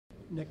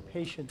Nick,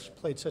 patience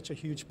played such a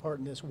huge part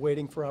in this,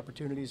 waiting for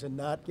opportunities and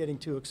not getting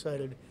too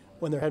excited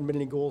when there hadn't been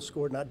any goals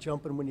scored, not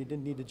jumping when you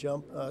didn't need to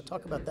jump.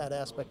 Talk about that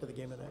aspect of the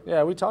game today.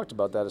 Yeah, we talked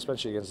about that,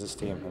 especially against this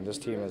team. And this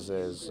team is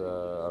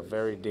a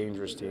very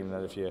dangerous team.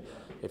 That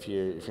if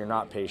you're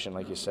not patient,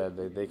 like you said,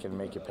 they can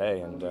make you pay.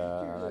 And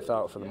I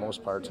thought for the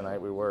most part tonight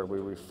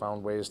we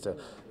found ways to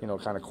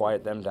kind of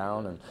quiet them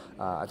down. And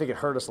I think it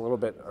hurt us a little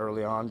bit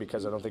early on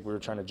because I don't think we were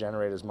trying to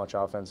generate as much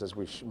offense as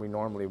we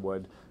normally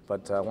would.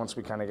 But once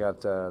we kind of got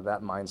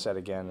that mindset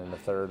again in the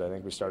third, I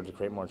think we started to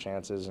create more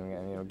chances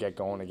and get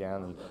going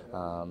again. And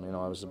it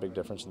was a big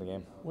difference in the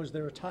game. Was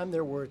there a time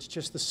there where it's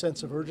just the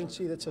sense of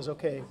urgency that says,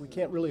 okay, we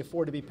can't really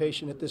afford to be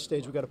patient at this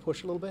stage, we've got to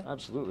push a little bit?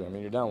 Absolutely. I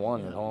mean, you're down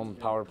one at home,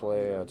 power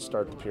play to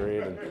start the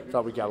period, and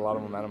thought we got a lot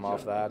of momentum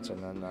off that,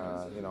 and then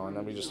and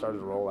then we just started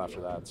to roll after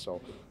that. So,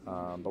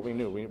 but we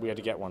knew we had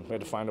to get one. We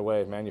had to find a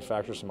way,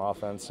 manufacture some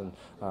offense,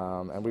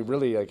 and we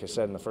really, like I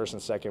said, in the first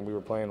and second, we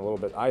were playing a little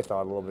bit. I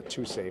thought a little bit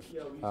too safe,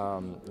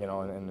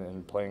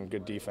 and playing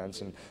good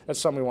defense, and that's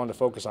something we wanted to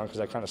focus on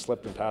because I kind of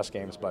slipped in past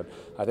games. But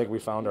I think we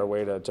found our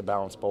way to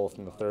balance both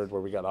in the third,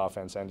 where we got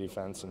offense and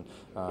defense, and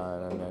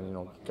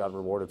then got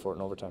rewarded for it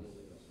in overtime.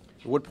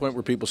 At what point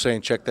were people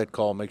saying, check that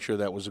call, make sure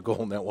that was a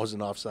goal and that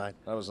wasn't offside?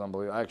 That was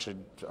unbelievable.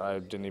 I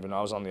didn't even know.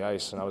 I was on the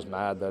ice, and I was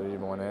mad that it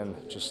even went in.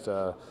 Just,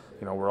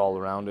 we're all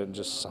around it and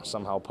just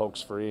somehow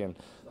pokes free. And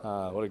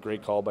what a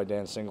great call by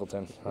Dan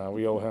Singleton.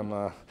 We owe him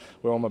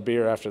a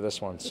beer after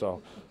this one.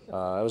 So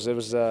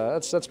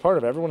that's part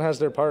of it. Everyone has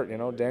their part.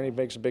 Danny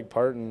makes a big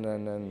part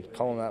and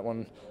calling that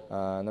one.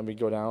 And then we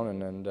go down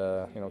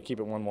and keep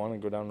it 1-1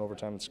 and go down in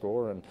overtime and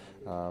score. And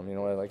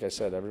like I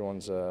said,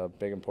 everyone's a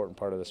big important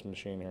part of this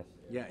machine here.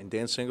 Yeah, and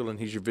Dan Singleton,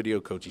 he's your video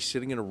coach. He's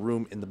sitting in a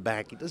room in the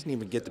back. He doesn't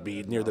even get to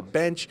be near the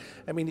bench.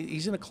 I mean,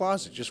 he's in a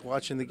closet just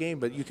watching the game,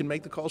 but you can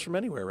make the calls from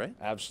anywhere, right?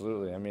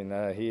 Absolutely. I mean,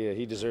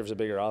 he deserves a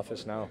bigger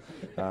office now.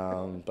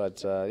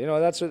 That's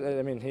what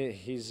I mean.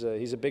 He's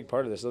a big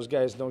part of this. Those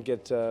guys don't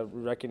get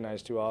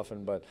recognized too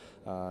often, but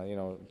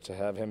to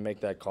have him make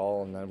that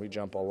call and then we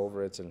jump all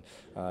over it and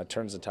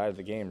turns the tide of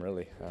the game,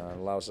 really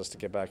allows us to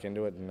get back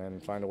into it and then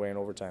find a way in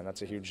overtime.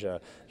 That's a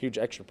huge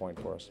extra point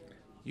for us.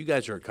 You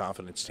guys are a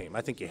confidence team.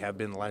 I think you have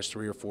been the last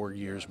 3 or 4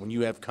 years. When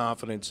you have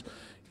confidence,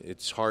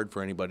 it's hard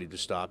for anybody to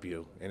stop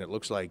you, and it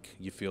looks like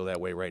you feel that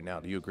way right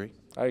now. Do you agree?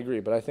 I agree,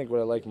 but I think what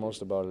I like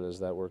most about it is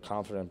that we're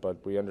confident,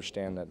 but we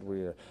understand that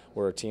we're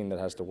a team that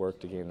has to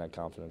work to gain that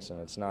confidence, and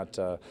it's not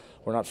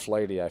we're not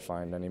flighty. I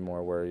find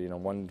anymore, where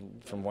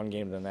from one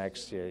game to the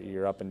next,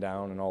 you're up and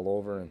down and all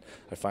over, and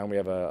I find we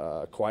have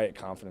a quiet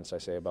confidence, I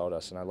say, about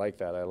us, and I like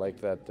that. I like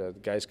that the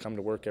guys come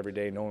to work every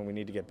day knowing we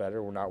need to get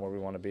better. We're not where we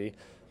want to be.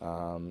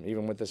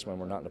 Even with this one,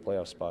 we're not in a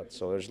playoff spot,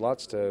 so there's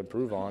lots to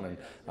improve on, and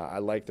I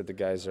like that the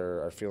guys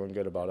are feeling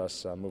good about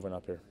us moving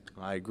up here.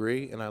 I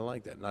agree, and I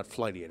like that. Not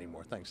flighty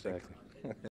anymore. Thanks, Dave.